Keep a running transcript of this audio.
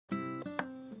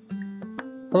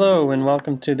Hello and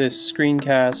welcome to this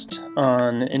screencast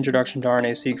on Introduction to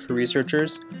RNA-Seq for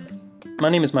researchers. My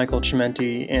name is Michael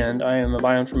Chimenti and I am a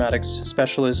bioinformatics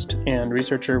specialist and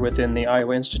researcher within the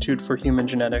Iowa Institute for Human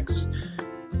Genetics.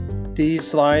 These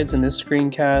slides in this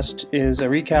screencast is a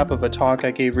recap of a talk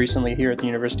I gave recently here at the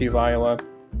University of Iowa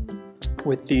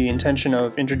with the intention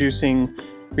of introducing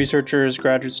researchers,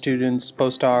 graduate students,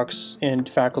 postdocs, and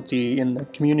faculty in the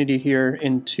community here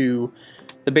into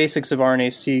the basics of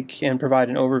RNA-Seq and provide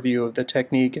an overview of the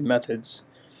technique and methods.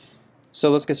 So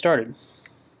let's get started.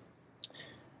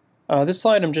 This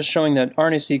slide I'm just showing that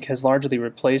RNA-Seq has largely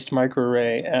replaced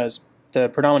microarray as the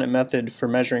predominant method for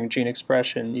measuring gene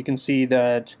expression. You can see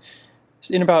that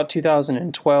in about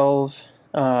 2012,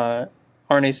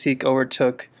 RNA-Seq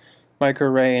overtook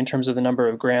microarray in terms of the number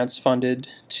of grants funded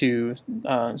to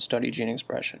study gene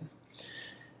expression.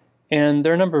 And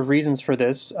there are a number of reasons for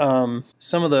this.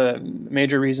 Some of the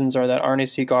major reasons are that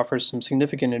RNA-Seq offers some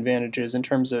significant advantages in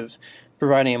terms of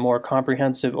providing a more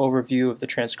comprehensive overview of the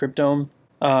transcriptome.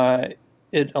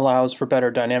 It allows for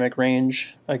better dynamic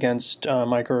range against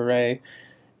microarray.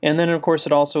 And then, of course,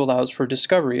 it also allows for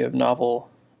discovery of novel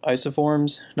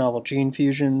isoforms, novel gene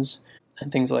fusions,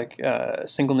 and things like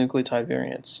single nucleotide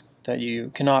variants that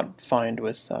you cannot find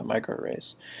with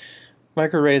microarrays.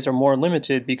 Microarrays are more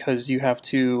limited because you have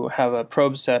to have a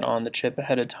probe set on the chip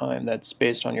ahead of time that's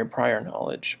based on your prior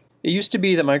knowledge. It used to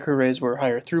be that microarrays were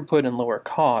higher throughput and lower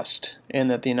cost, and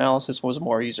that the analysis was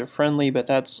more user-friendly, but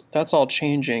that's all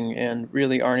changing, and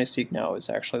really RNA-Seq now is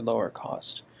actually lower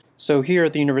cost. So here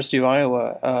at the University of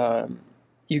Iowa,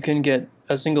 you can get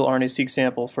a single RNA-Seq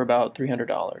sample for about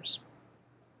 $300.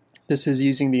 This is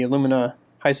using the Illumina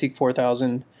HiSeq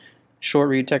 4000 short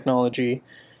read technology.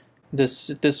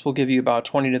 This will give you about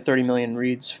 20 to 30 million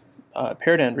reads,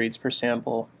 paired-end reads per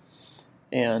sample,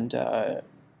 and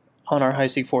on our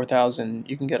HiSeq 4000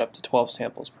 you can get up to 12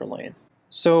 samples per lane.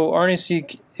 So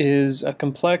RNA-Seq is a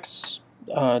complex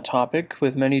topic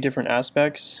with many different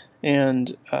aspects,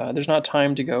 and there's not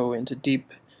time to go into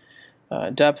deep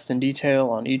depth and detail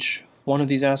on each one of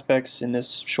these aspects in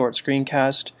this short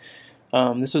screencast.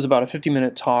 This was about a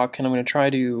 50-minute talk, and I'm going to try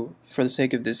to, for the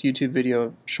sake of this YouTube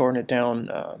video, shorten it down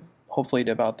hopefully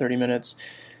to about 30 minutes.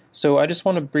 So I just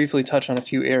want to briefly touch on a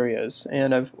few areas,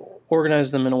 and I've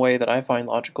organized them in a way that I find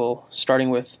logical, starting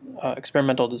with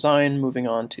experimental design, moving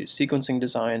on to sequencing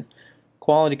design,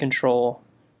 quality control,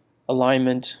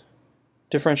 alignment,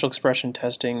 differential expression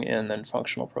testing, and then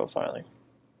functional profiling.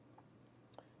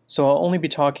 So I'll only be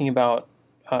talking about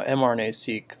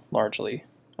mRNA-Seq largely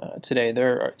today.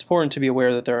 It's important to be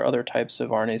aware that there are other types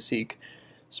of RNA-Seq,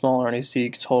 small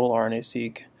RNA-Seq, total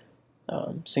RNA-Seq,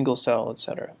 single cell,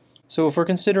 etc. So if we're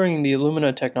considering the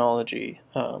Illumina technology,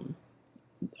 on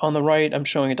the right I'm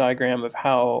showing a diagram of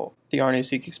how the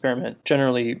RNA-Seq experiment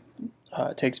generally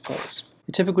takes place.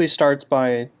 It typically starts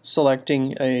by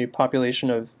selecting a population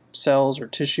of cells or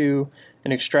tissue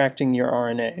and extracting your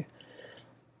RNA.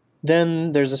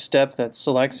 Then there's a step that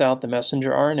selects out the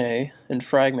messenger RNA and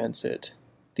fragments it.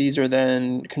 These are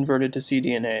then converted to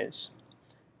cDNAs,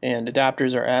 and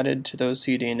adapters are added to those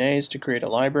cDNAs to create a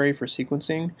library for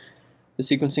sequencing. The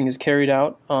sequencing is carried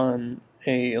out on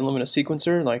a Illumina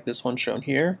sequencer like this one shown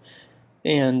here,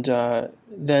 and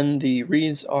then the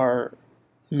reads are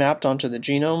mapped onto the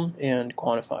genome and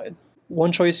quantified.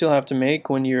 One choice you'll have to make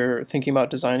when you're thinking about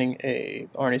designing a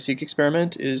RNA-Seq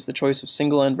experiment is the choice of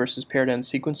single-end versus paired-end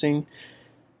sequencing.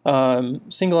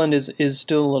 Single-end is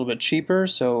still a little bit cheaper,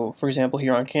 so for example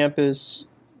here on campus,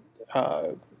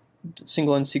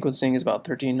 single-end sequencing is about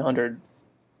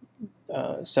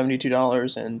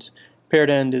 $1,372 and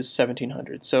paired-end is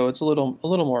 $1,700, so it's a little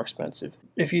more expensive.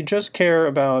 If you just care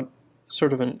about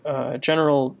sort of a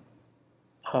general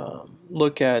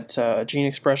look at gene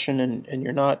expression and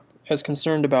you're not as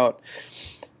concerned about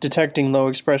detecting low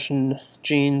expression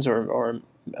genes or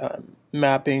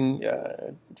mapping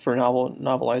for novel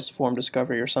isoform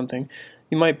discovery or something,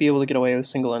 you might be able to get away with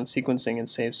single-end sequencing and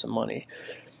save some money.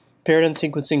 Paired-end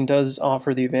sequencing does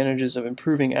offer the advantages of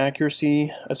improving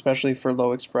accuracy, especially for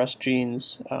low-expressed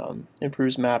genes,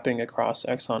 improves mapping across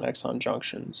exon-exon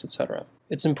junctions, etc.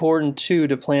 It's important, too,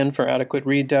 to plan for adequate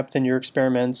read depth in your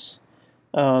experiments.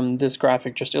 This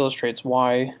graphic just illustrates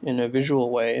why, in a visual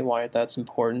way, why that's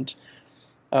important.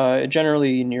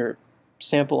 Generally, in your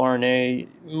sample RNA,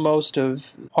 most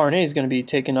of RNA is going to be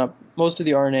taken up, most of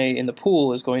the RNA in the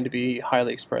pool is going to be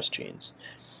highly expressed genes.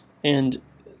 And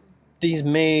these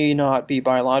may not be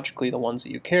biologically the ones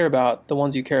that you care about. The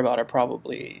ones you care about are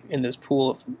probably in this pool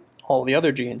of all the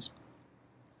other genes.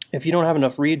 If you don't have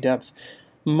enough read depth,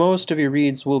 most of your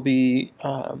reads will be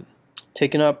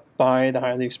taken up by the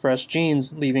highly expressed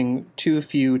genes, leaving too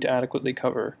few to adequately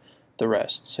cover the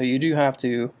rest. So you do have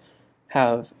to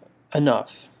have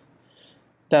enough.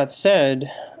 That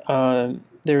said,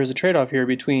 there is a trade-off here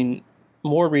between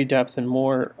more read depth and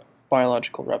more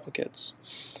biological replicates.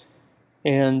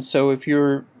 And so if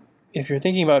you're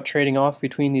thinking about trading off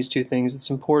between these two things, it's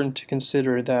important to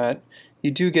consider that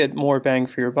you do get more bang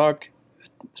for your buck,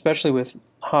 especially with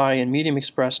high and medium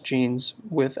expressed genes,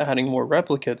 with adding more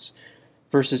replicates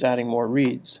versus adding more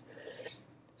reads.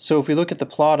 So if we look at the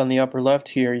plot on the upper left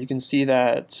here, you can see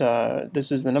that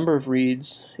this is the number of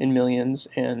reads in millions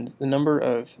and the number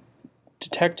of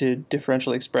detected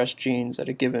differentially expressed genes at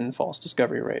a given false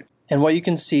discovery rate. And what you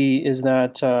can see is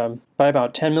that by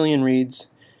about 10 million reads,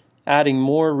 adding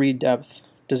more read depth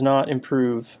does not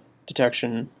improve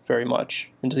detection very much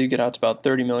until you get out to about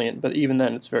 30 million, but even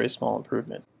then it's a very small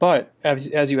improvement. But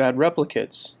as you add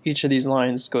replicates, each of these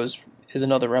lines is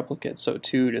another replicate, so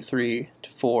 2 to 3 to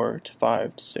 4 to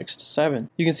 5 to 6 to 7.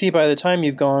 You can see by the time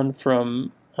you've gone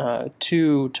from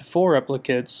 2 to 4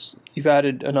 replicates, you've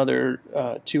added another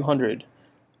 200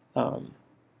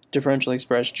 differentially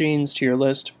expressed genes to your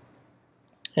list.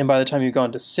 And by the time you've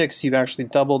gone to 6, you've actually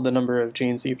doubled the number of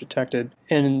genes that you've detected.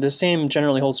 And the same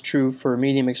generally holds true for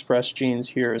medium expressed genes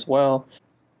here as well.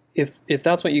 If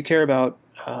that's what you care about,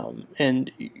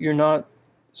 and you're not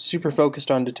super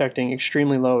focused on detecting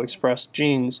extremely low expressed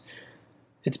genes,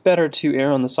 it's better to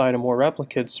err on the side of more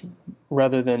replicates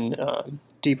rather than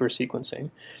deeper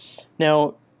sequencing.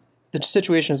 Now, the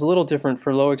situation is a little different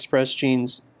for low expressed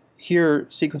genes. Here,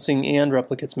 sequencing and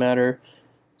replicates matter,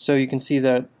 so you can see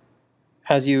that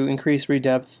as you increase read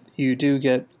depth, you do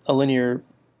get a linear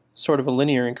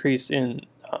increase in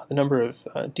the number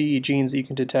of DE genes that you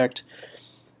can detect.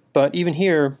 But even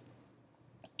here,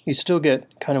 you still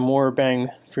get kind of more bang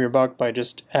for your buck by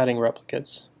just adding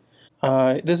replicates.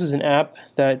 This is an app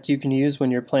that you can use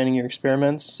when you're planning your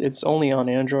experiments. It's only on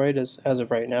Android as of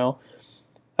right now.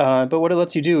 But what it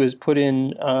lets you do is put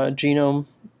in a genome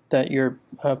that you're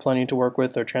planning to work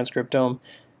with, or transcriptome,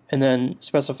 and then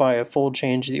specify a fold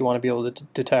change that you want to be able to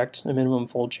detect, a minimum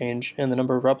fold change, and the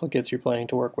number of replicates you're planning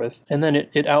to work with. And then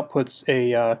it outputs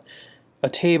a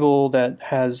table that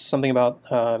has something about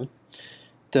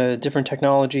the different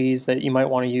technologies that you might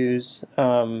want to use,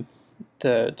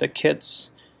 the kits,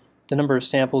 the number of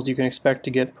samples you can expect to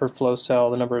get per flow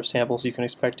cell, the number of samples you can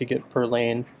expect to get per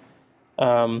lane,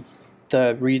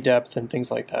 the read depth, and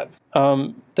things like that.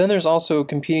 Then there's also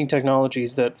competing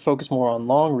technologies that focus more on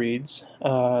long reads,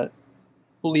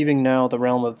 leaving now the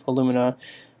realm of Illumina.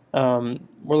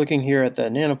 We're looking here at the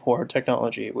nanopore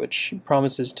technology, which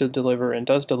promises to deliver and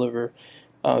does deliver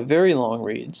very long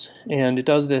reads. And it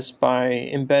does this by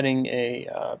embedding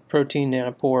a protein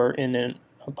nanopore in a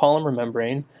polymer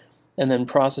membrane and then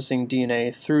processing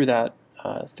DNA through that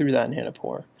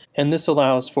nanopore. And this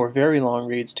allows for very long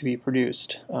reads to be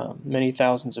produced, many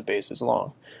thousands of bases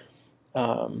long.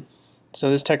 So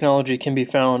this technology can be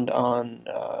found on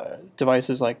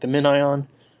devices like the MinION,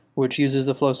 which uses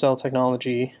the flow cell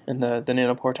technology and the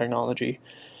nanopore technology.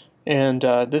 And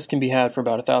this can be had for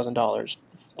about $1,000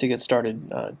 to get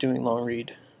started doing long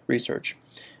read research.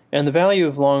 And the value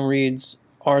of long reads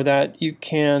are that you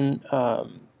can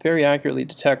very accurately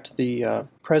detect the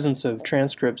presence of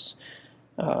transcript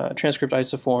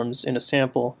isoforms in a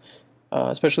sample,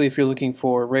 especially if you're looking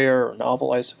for rare or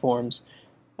novel isoforms.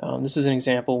 This is an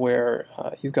example where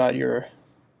you've got your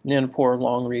nanopore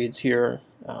long reads here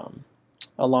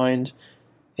aligned,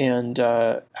 and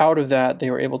out of that they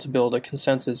were able to build a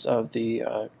consensus of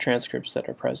the transcripts that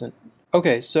are present.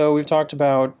 Okay, so we've talked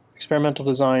about experimental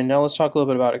design. Now let's talk a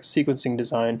little bit about sequencing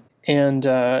design. And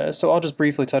so I'll just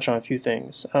briefly touch on a few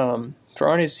things. For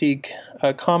RNA-Seq,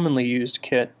 a commonly used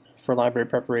kit for library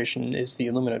preparation is the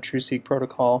Illumina TrueSeq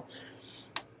protocol.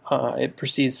 It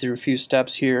proceeds through a few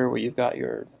steps here where you've got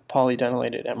your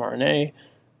polyadenylated mRNA,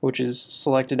 which is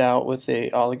selected out with a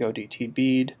oligo-DT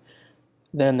bead.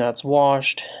 Then that's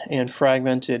washed and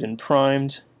fragmented and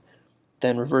primed,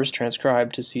 then reverse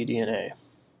transcribed to cDNA.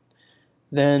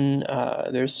 Then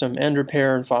there's some end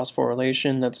repair and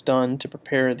phosphorylation that's done to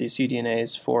prepare the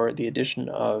cDNAs for the addition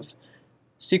of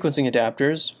sequencing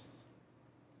adapters.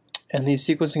 And these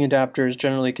sequencing adapters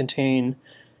generally contain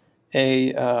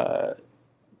a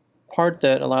part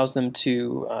that allows them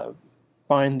to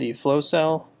bind the flow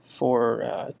cell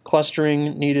for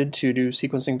clustering needed to do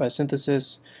sequencing by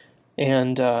synthesis.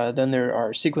 And then there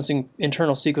are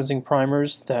internal sequencing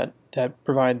primers that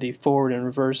provide the forward and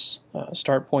reverse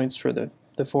start points for the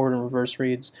forward and reverse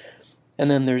reads.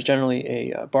 And then there's generally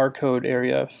a barcode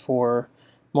area for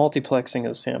multiplexing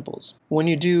of samples. When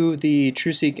you do the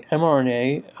TruSeq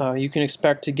mRNA, you can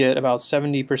expect to get about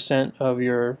 70% of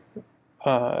your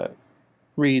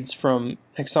reads from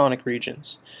exonic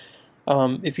regions.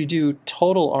 If you do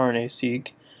total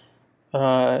RNA-Seq,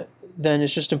 then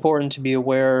it's just important to be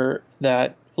aware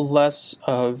that less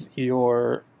of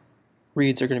your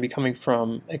reads are going to be coming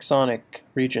from exonic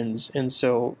regions, and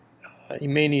so you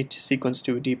may need to sequence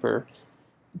to a deeper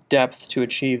depth to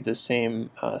achieve the same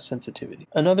sensitivity.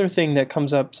 Another thing that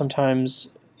comes up sometimes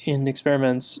in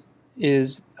experiments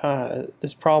is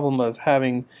this problem of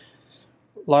having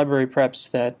library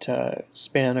preps that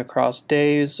span across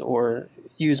days or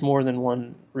use more than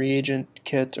one reagent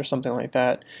kit or something like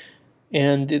that.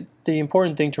 And the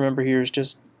important thing to remember here is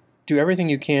just do everything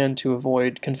you can to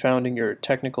avoid confounding your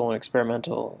technical and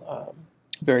experimental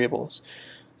variables.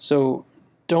 So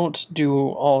don't do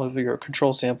all of your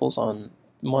control samples on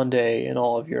Monday and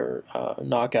all of your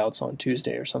knockouts on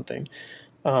Tuesday or something.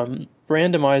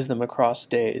 Randomize them across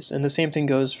days. And the same thing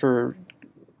goes for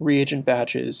reagent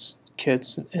batches,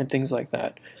 kits, and things like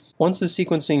that. Once the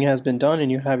sequencing has been done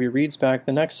and you have your reads back,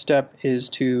 the next step is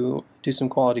to do some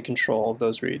quality control of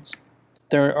those reads.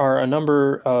 There are a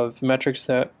number of metrics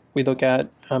that we look at.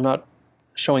 I'm not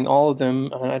showing all of them.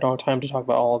 I don't have time to talk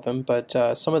about all of them, but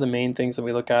some of the main things that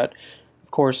we look at,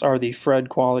 of course, are the Fred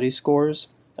quality scores.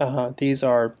 These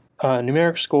are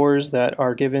numeric scores that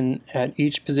are given at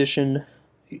each position,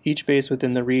 each base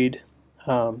within the read,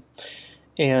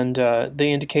 and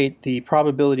they indicate the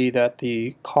probability that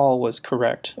the call was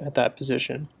correct at that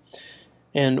position.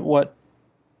 And what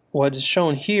is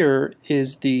shown here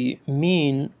is the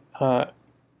mean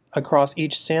across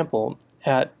each sample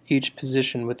at each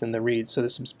position within the read. So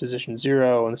this is position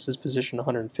 0 and this is position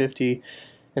 150,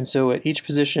 and so at each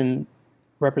position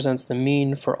represents the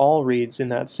mean for all reads in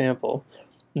that sample.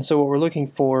 And so what we're looking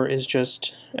for is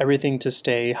just everything to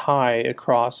stay high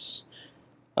across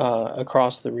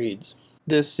the reads.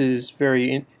 This is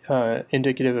very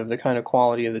indicative of the kind of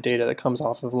quality of the data that comes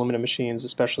off of Illumina machines,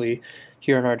 especially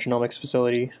here in our genomics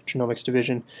facility, genomics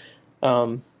division.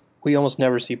 We almost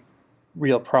never see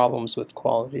real problems with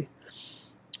quality.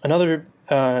 Another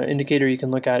indicator you can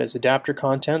look at is adapter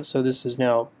content. So this is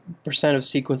now percent of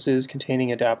sequences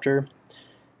containing adapter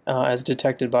as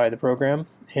detected by the program.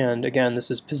 And again, this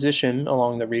is position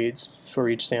along the reads for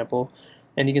each sample.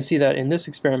 And you can see that in this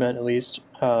experiment, at least,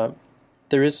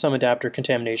 there is some adapter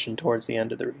contamination towards the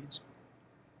end of the reads.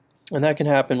 And that can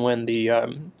happen when the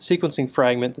sequencing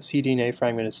fragment, the cDNA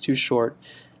fragment, is too short,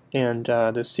 and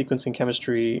the sequencing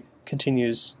chemistry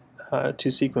continues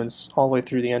to sequence all the way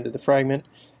through the end of the fragment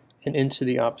and into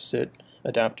the opposite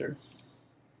adapter.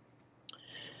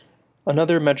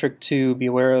 Another metric to be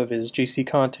aware of is GC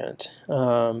content.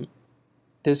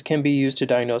 This can be used to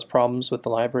diagnose problems with the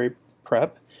library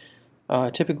prep.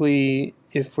 Typically,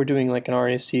 if we're doing like an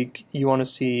RNA-Seq, you want to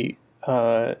see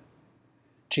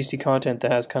GC content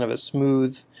that has kind of a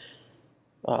smooth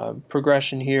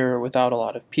progression here without a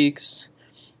lot of peaks.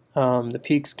 The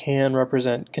peaks can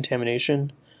represent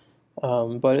contamination,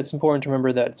 but it's important to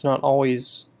remember that it's not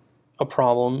always a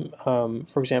problem.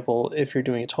 For example, if you're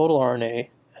doing a total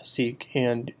RNA-Seq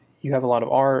and you have a lot of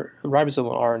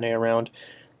ribosomal RNA around,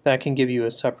 that can give you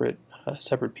a separate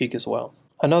peak as well.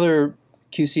 Another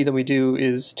QC that we do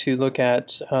is to look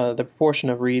at the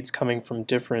proportion of reads coming from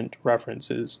different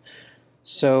references.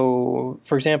 So,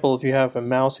 for example, if you have a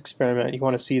mouse experiment, you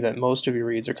want to see that most of your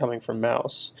reads are coming from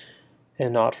mouse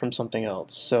and not from something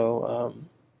else. So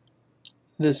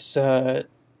this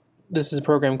is a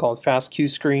program called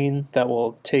FastQScreen that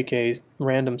will take a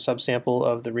random subsample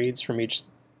of the reads from each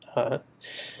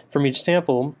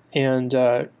sample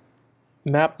and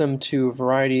map them to a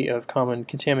variety of common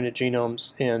contaminant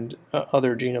genomes and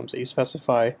other genomes that you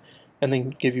specify, and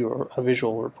then give you a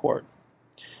visual report.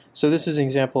 So this is an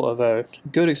example of a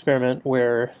good experiment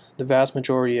where the vast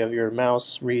majority of your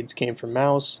mouse reads came from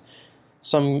mouse.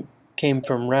 Some came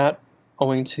from rat,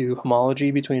 owing to homology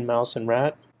between mouse and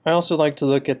rat. I also like to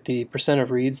look at the percent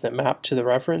of reads that map to the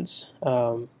reference.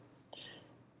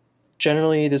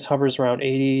 Generally, this hovers around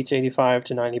 80 to 85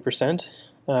 to 90%.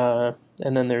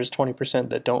 And then there's 20%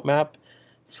 that don't map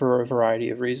for a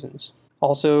variety of reasons.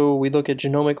 Also, we look at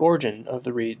genomic origin of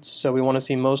the reads. So we want to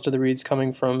see most of the reads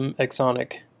coming from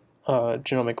exonic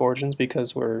genomic origins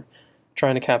because we're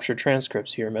trying to capture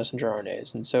transcripts here, messenger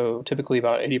RNAs. And so typically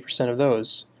about 80% of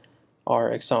those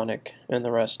are exonic and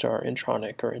the rest are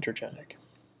intronic or intergenic.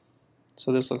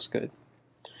 So this looks good.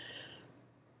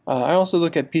 I also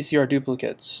look at PCR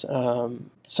duplicates.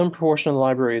 Some proportion of the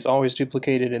library is always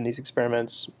duplicated in these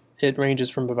experiments. It ranges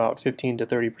from about 15 to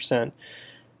 30%.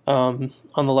 On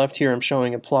the left here I'm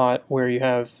showing a plot where you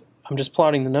have I'm just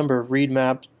plotting the number of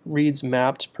reads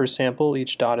mapped per sample.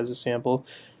 Each dot is a sample,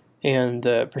 and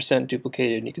the percent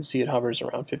duplicated, and you can see it hovers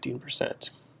around 15%.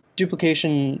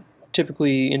 Duplication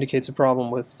typically indicates a problem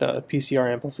with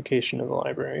PCR amplification of the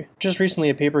library. Just recently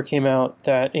a paper came out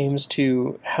that aims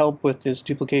to help with this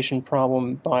duplication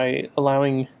problem by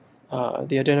allowing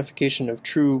the identification of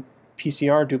true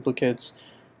PCR duplicates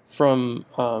from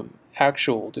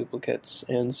actual duplicates,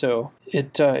 and so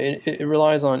it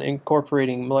relies on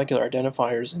incorporating molecular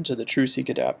identifiers into the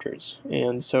TrueSeq adapters.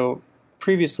 And so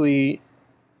previously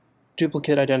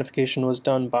duplicate identification was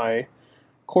done by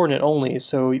coordinate only,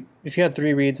 so if you had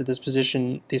 3 reads at this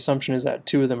position, the assumption is that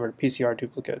 2 of them are PCR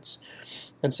duplicates,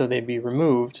 and so they'd be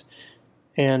removed.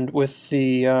 And with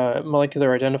the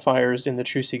molecular identifiers in the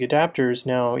TrueSeq adapters,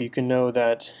 now you can know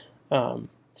that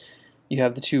you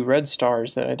have the 2 red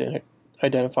stars that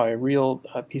identify real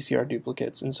PCR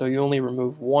duplicates, and so you only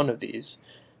remove 1 of these,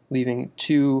 leaving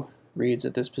 2 reads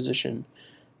at this position,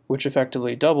 which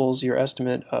effectively doubles your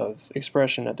estimate of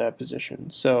expression at that position.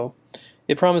 So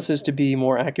it promises to be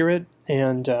more accurate,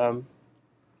 and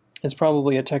it's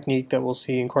probably a technique that we'll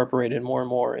see incorporated more and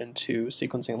more into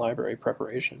sequencing library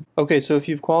preparation. Okay, so if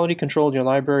you've quality controlled your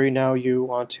library, now you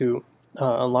want to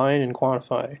align and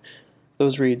quantify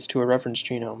those reads to a reference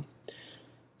genome.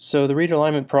 So the read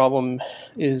alignment problem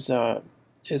is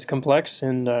complex,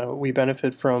 and we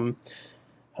benefit from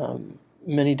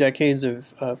many decades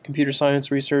of computer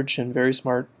science research and very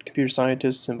smart computer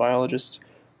scientists and biologists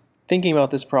thinking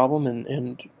about this problem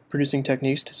and producing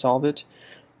techniques to solve it.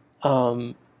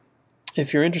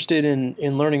 If you're interested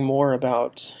in learning more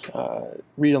about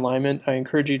read alignment, I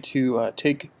encourage you to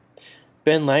take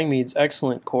Ben Langmead's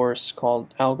excellent course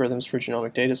called Algorithms for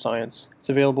Genomic Data Science. It's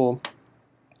available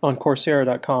on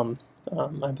Coursera.com.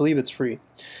 I believe it's free.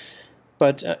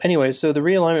 But anyway, so the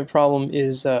realignment problem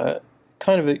is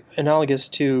kind of analogous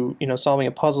to solving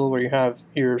a puzzle where you have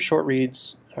your short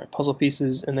reads or puzzle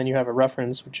pieces, and then you have a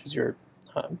reference, which is your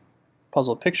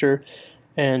puzzle picture,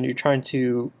 and you're trying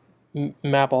to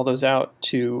map all those out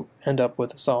to end up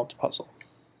with a solved puzzle.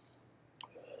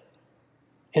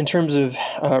 In terms of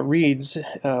reads,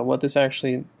 what this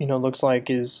actually looks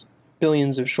like is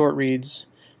billions of short reads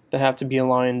that have to be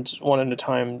aligned one at a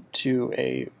time to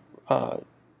a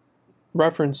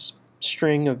reference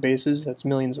string of bases that's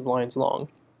millions of lines long.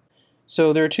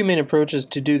 So there are 2 main approaches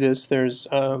to do this. There's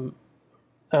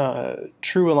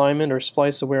true alignment or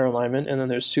splice-aware alignment, and then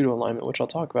there's pseudo-alignment, which I'll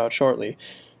talk about shortly.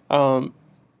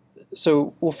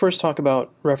 So we'll first talk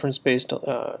about reference-based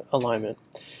alignment.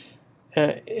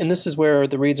 And this is where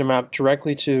the reads are mapped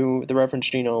directly to the reference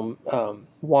genome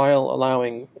while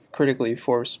allowing critically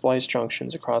for splice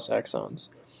junctions across exons.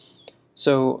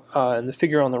 So in the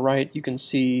figure on the right, you can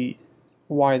see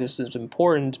why this is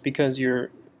important, because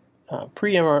your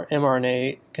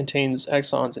pre-mRNA contains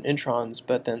exons and introns,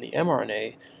 but then the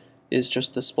mRNA is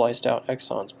just the spliced out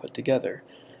exons put together.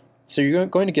 So you're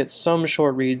going to get some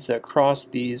short reads that cross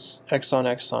these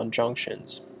exon-exon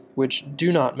junctions, which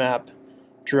do not map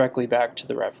directly back to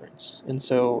the reference. And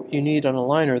so you need an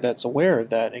aligner that's aware of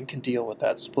that and can deal with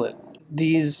that split.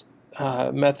 These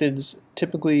methods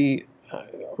typically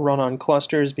run on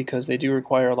clusters because they do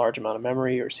require a large amount of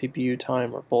memory or CPU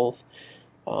time or both.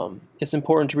 It's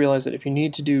important to realize that if you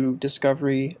need to do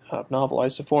discovery of novel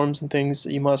isoforms and things,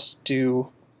 you must do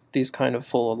these kind of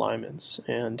full alignments.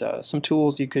 And some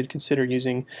tools you could consider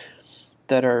using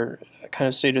that are kind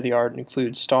of state-of-the-art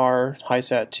include STAR,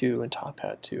 HiSat2, and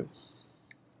TopHat2.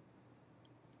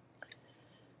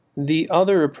 The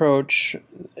other approach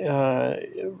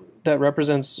that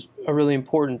represents a really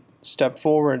important step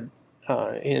forward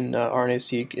in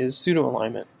RNA-Seq is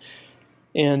pseudo-alignment.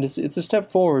 And it's a step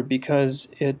forward because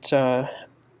it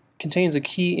contains a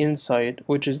key insight,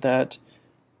 which is that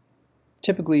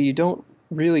typically you don't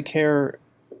really care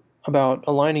about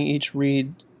aligning each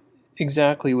read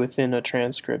exactly within a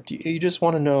transcript. You just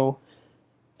want to know,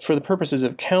 for the purposes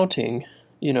of counting,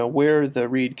 where the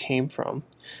read came from.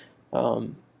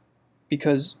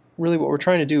 Because really what we're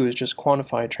trying to do is just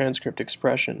quantify transcript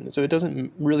expression. So it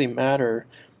doesn't really matter,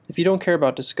 if you don't care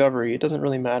about discovery, it doesn't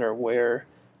really matter where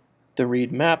the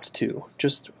read mapped to,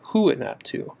 just who it mapped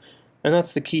to. And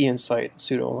that's the key insight in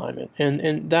pseudo-alignment.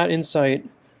 And that insight,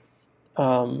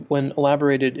 when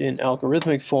elaborated in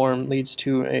algorithmic form, leads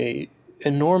to an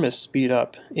enormous speed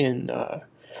up in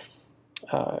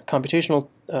computational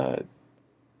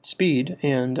speed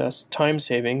and time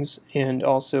savings, and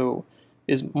also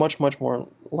is much more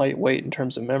lightweight in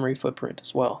terms of memory footprint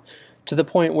as well, to the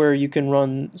point where you can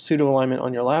run pseudo-alignment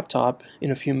on your laptop in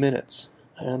a few minutes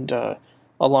and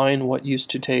align what used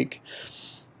to take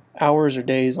hours or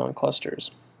days on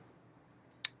clusters.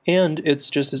 and it's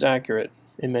just as accurate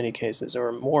in many cases,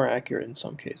 or more accurate in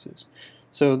some cases.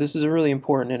 So this is a really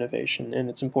important innovation, and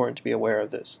it's important to be aware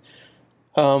of this.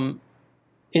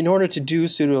 In order to do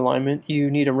pseudo-alignment, you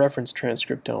need a reference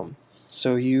transcriptome.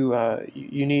 So you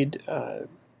need a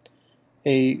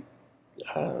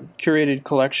curated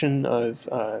collection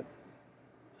of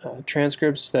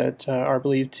transcripts that are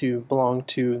believed to belong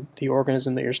to the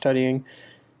organism that you're studying,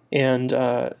 and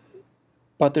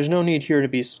but there's no need here to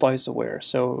be splice aware.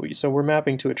 So we're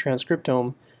mapping to a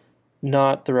transcriptome,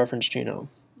 not the reference genome.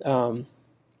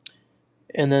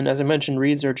 And then, as I mentioned,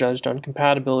 reads are judged on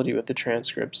compatibility with the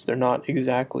transcripts. They're not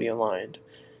exactly aligned.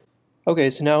 Okay,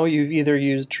 so now you've either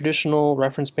used traditional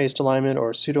reference-based alignment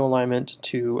or pseudo-alignment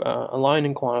to align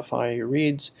and quantify your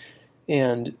reads,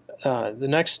 and the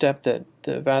next step that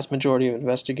the vast majority of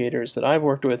investigators that I've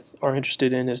worked with are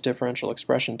interested in is differential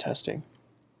expression testing.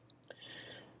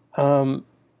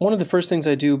 One of the first things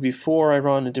I do before I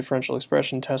run a differential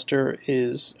expression tester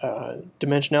is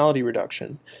dimensionality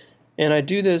reduction. And I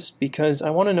do this because I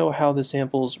want to know how the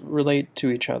samples relate to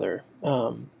each other.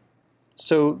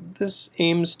 So this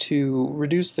aims to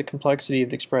reduce the complexity of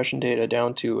the expression data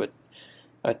down to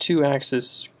a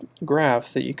two-axis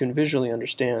graph that you can visually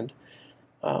understand.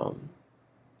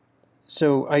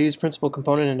 So I use principal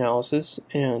component analysis,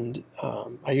 and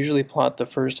I usually plot the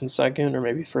first and second, or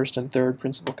maybe first and third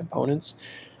principal components.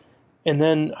 And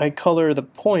then I color the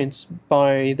points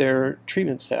by their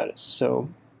treatment status. So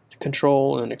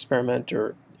control and experiment,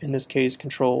 or in this case,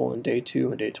 control in day 2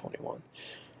 and day 21.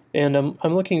 And I'm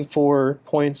looking for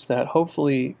points that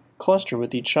hopefully cluster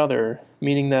with each other,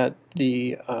 meaning that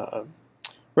the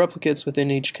replicates within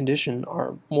each condition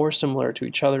are more similar to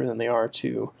each other than they are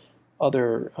to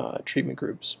other treatment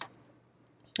groups.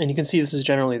 And you can see this is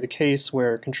generally the case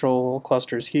where control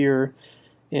clusters here,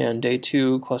 and day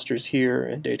 2 clusters here,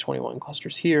 and day 21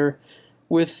 clusters here,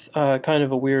 with kind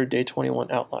of a weird day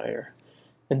 21 outlier.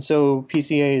 And so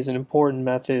PCA is an important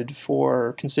method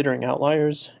for considering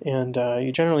outliers, and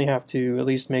you generally have to at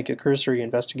least make a cursory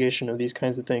investigation of these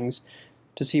kinds of things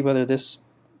to see whether this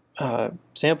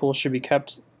sample should be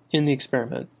kept in the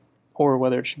experiment or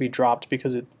whether it should be dropped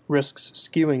because it risks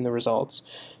skewing the results.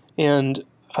 And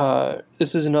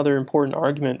this is another important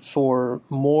argument for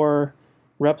more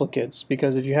replicates,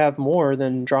 because if you have more,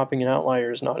 then dropping an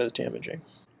outlier is not as damaging.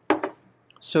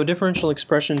 So differential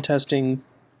expression testing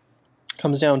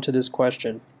comes down to this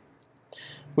question,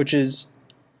 which is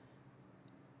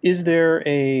there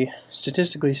a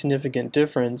statistically significant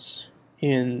difference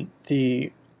in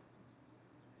the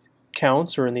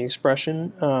counts, or in the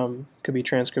expression, could be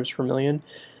transcripts per million,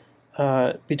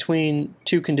 between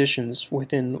two conditions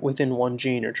within one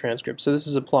gene or transcript. So this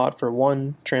is a plot for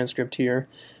one transcript here,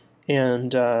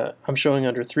 and I'm showing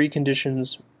under 3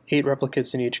 conditions, 8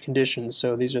 replicates in each condition.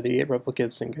 So these are the 8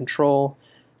 replicates in control,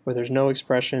 where there's no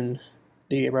expression,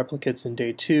 the 8 replicates in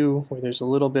day 2, where there's a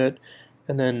little bit,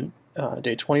 and then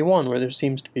day 21, where there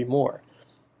seems to be more.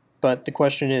 But the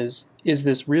question is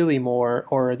this really more,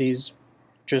 or are these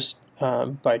just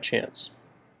by chance?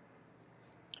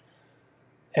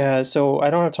 So I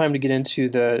don't have time to get into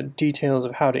the details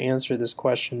of how to answer this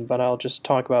question, but I'll just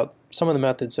talk about some of the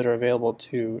methods that are available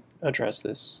to address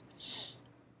this.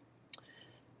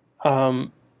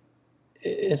 And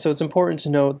so it's important to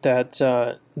note that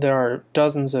there are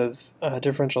dozens of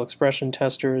differential expression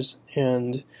testers,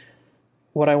 and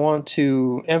what I want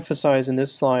to emphasize in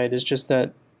this slide is just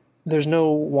that there's no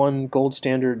one gold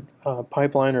standard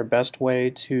pipeline or best way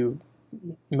to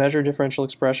measure differential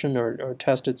expression or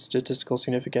test its statistical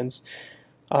significance.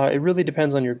 It really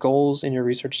depends on your goals in your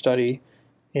research study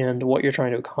and what you're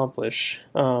trying to accomplish.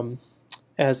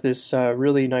 As this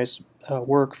really nice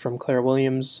work from Claire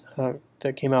Williams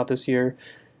that came out this year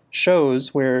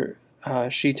shows, where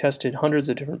she tested hundreds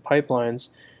of different pipelines,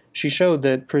 she showed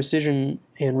that precision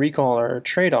and recall are a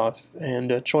trade-off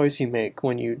and a choice you make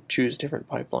when you choose different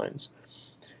pipelines.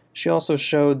 She also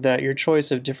showed that your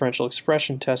choice of differential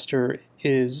expression tester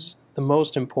is the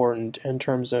most important in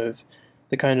terms of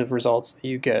the kind of results that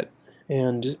you get,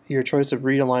 and your choice of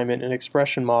read alignment and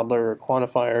expression modeler or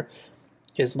quantifier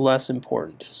is less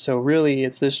important. So really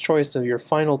it's this choice of your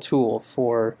final tool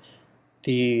for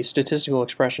the statistical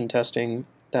expression testing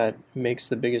that makes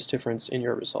the biggest difference in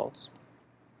your results.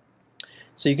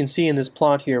 So you can see in this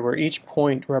plot here where each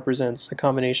point represents a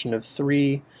combination of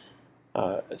three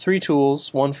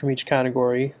tools, one from each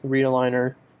category: read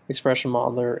aligner, expression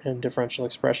modeler, and differential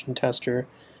expression tester.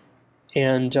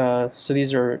 And so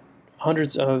these are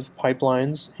hundreds of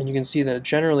pipelines, and you can see that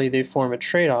generally they form a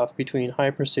trade-off between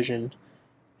high precision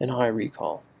and high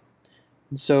recall.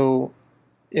 And so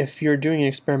if you're doing an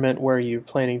experiment where you're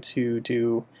planning to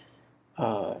do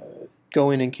go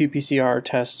in and qPCR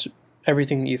test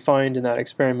everything that you find in that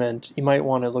experiment, you might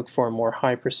want to look for a more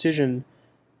high precision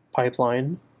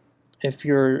pipeline. If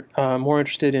you're more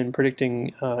interested in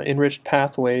predicting enriched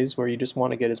pathways where you just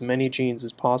want to get as many genes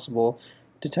as possible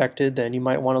detected, then you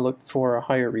might want to look for a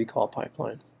higher recall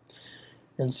pipeline.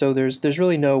 And so there's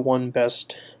really no one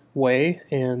best way,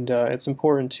 and it's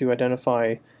important to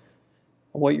identify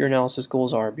what your analysis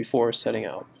goals are before setting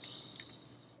out.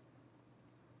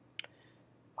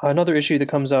 Another issue that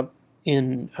comes up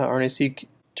in RNA-Seq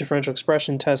differential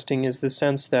expression testing is the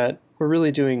sense that we're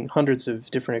really doing hundreds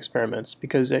of different experiments,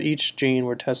 because at each gene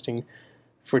we're testing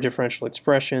for differential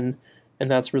expression, and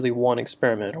that's really one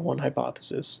experiment or one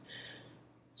hypothesis.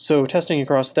 So testing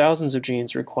across thousands of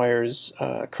genes requires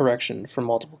correction for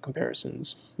multiple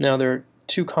comparisons. Now, there are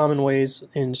two common ways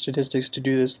in statistics to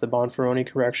do this: the Bonferroni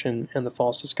correction and the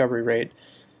false discovery rate.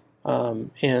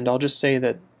 And I'll just say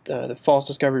that the false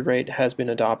discovery rate has been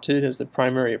adopted as the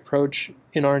primary approach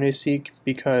in RNA-Seq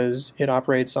because it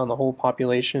operates on the whole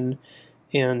population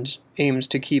and aims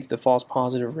to keep the false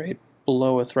positive rate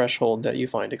below a threshold that you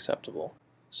find acceptable.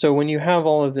 So when you have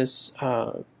all of this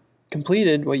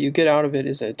completed, what you get out of it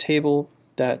is a table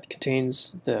that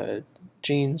contains the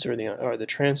genes or the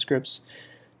transcripts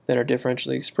that are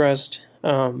differentially expressed,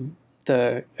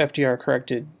 the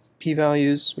FDR-corrected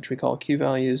p-values, which we call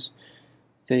q-values,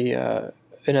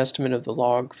 an estimate of the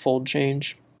log fold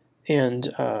change, and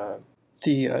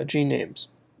the gene names.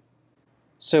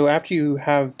 So after you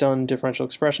have done differential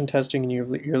expression testing and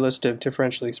your list of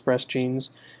differentially expressed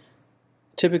genes,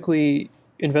 typically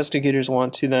investigators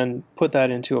want to then put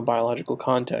that into a biological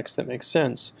context that makes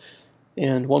sense.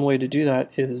 And one way to do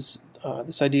that is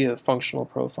this idea of functional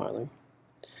profiling.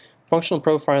 Functional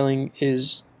profiling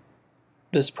is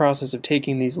this process of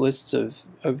taking these lists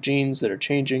of genes that are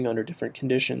changing under different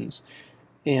conditions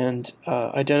and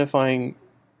identifying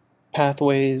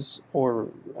pathways or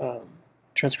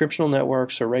transcriptional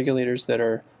networks or regulators that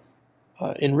are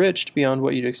enriched beyond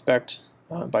what you'd expect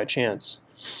by chance.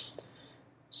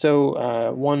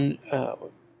 So one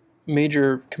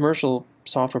major commercial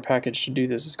software package to do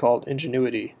this is called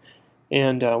Ingenuity,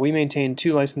 and we maintain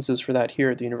 2 licenses for that here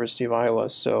at the University of Iowa.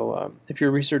 So if you're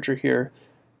a researcher here,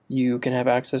 you can have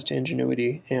access to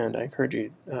Ingenuity, and I encourage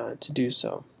you to do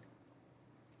so.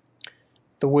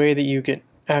 The way that you get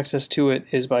access to it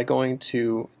is by going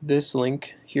to this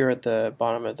link here at the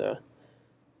bottom of the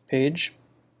page.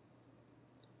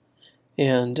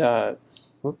 And,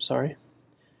 whoops, sorry.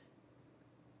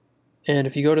 And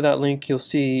if you go to that link, you'll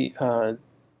see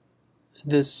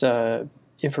this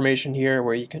information here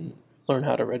where you can learn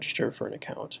how to register for an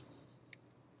account.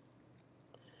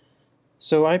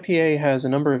 So IPA has a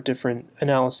number of different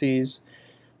analyses.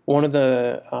 One of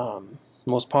the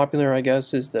most popular, I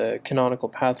guess, is the canonical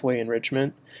pathway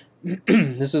enrichment.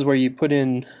 This is where you put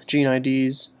in gene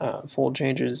IDs, fold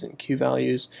changes, and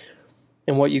q-values,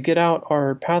 and what you get out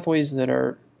are pathways that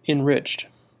are enriched,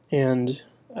 and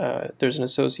there's an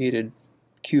associated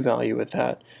q-value with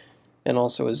that, and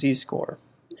also a z-score.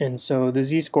 And so the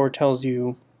z-score tells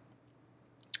you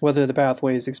whether the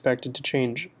pathway is expected to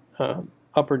change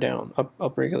up or down,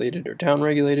 up-regulated or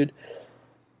down-regulated,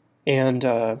 and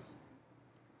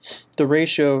the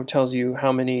ratio tells you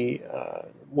how many,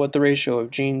 what the ratio of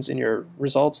genes in your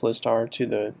results list are to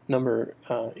the number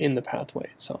in the pathway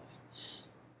itself.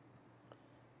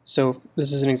 So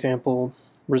this is an example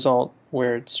result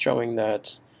where it's showing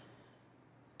that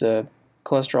the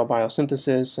cholesterol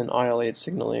biosynthesis and IL-8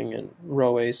 signaling and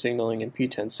Rho-A signaling and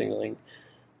PTEN signaling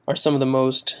are some of the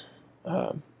most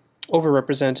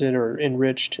overrepresented or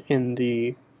enriched in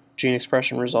the gene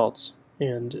expression results,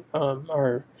 and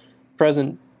are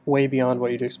present way beyond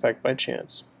what you'd expect by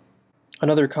chance.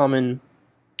 Another common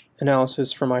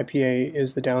analysis from IPA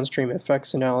is the downstream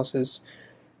effects analysis.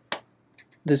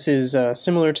 This is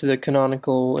similar to the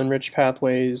canonical enriched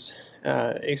pathways,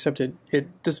 except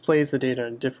it displays the data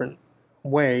in a different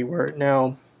way, where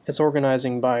now it's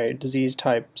organizing by disease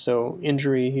type, so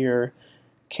injury here,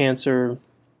 cancer,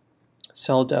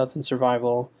 cell death and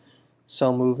survival,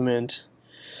 cell movement,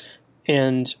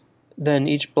 and then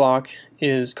each block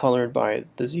is colored by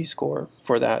the z-score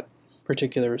for that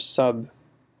particular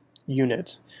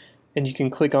sub-unit. And you can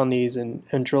click on these and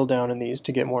drill down in these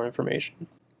to get more information.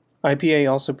 IPA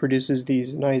also produces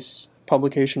these nice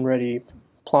publication-ready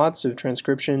plots of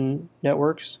transcription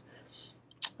networks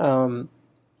that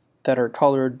are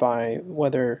colored by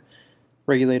whether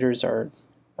regulators are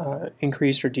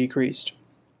increased or decreased.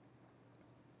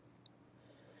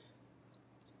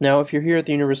 Now, if you're here at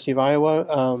the University of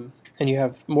Iowa and you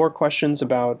have more questions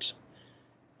about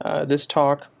this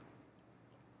talk,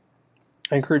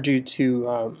 I encourage you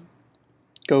to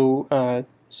go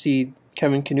see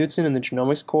Kevin Knudsen in the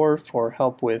Genomics Corps for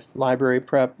help with library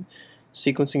prep,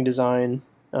 sequencing design,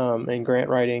 and grant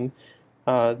writing.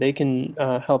 They can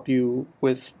help you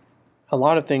with a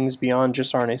lot of things beyond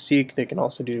just RNA-Seq. They can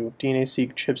also do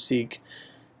DNA-Seq, ChIP-seq,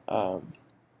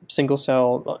 single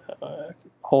cell,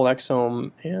 whole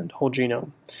exome, and whole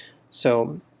genome.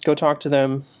 So go talk to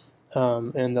them,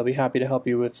 and they'll be happy to help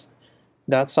you with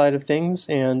that side of things.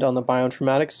 And on the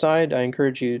bioinformatics side, I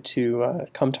encourage you to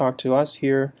come talk to us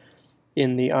here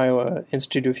in the Iowa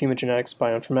Institute of Human Genetics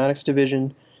Bioinformatics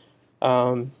Division.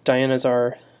 Diana's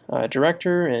our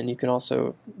director, and you can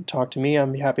also talk to me.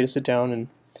 I'm happy to sit down and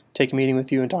take a meeting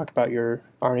with you and talk about your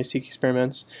RNA-seq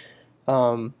experiments.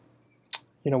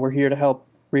 We're here to help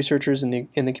researchers in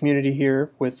the community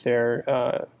here with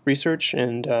their research,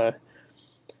 and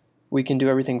we can do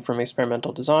everything from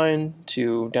experimental design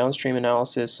to downstream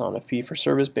analysis on a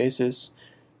fee-for-service basis.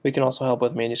 We can also help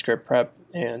with manuscript prep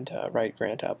and write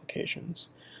grant applications.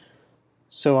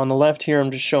 So on the left here, I'm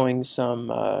just showing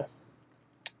some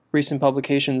recent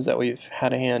publications that we've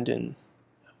had a hand in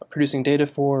producing data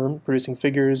for, producing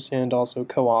figures, and also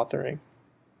co-authoring.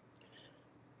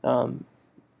 And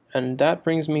that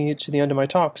brings me to the end of my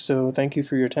talk, so thank you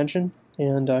for your attention,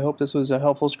 and I hope this was a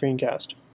helpful screencast.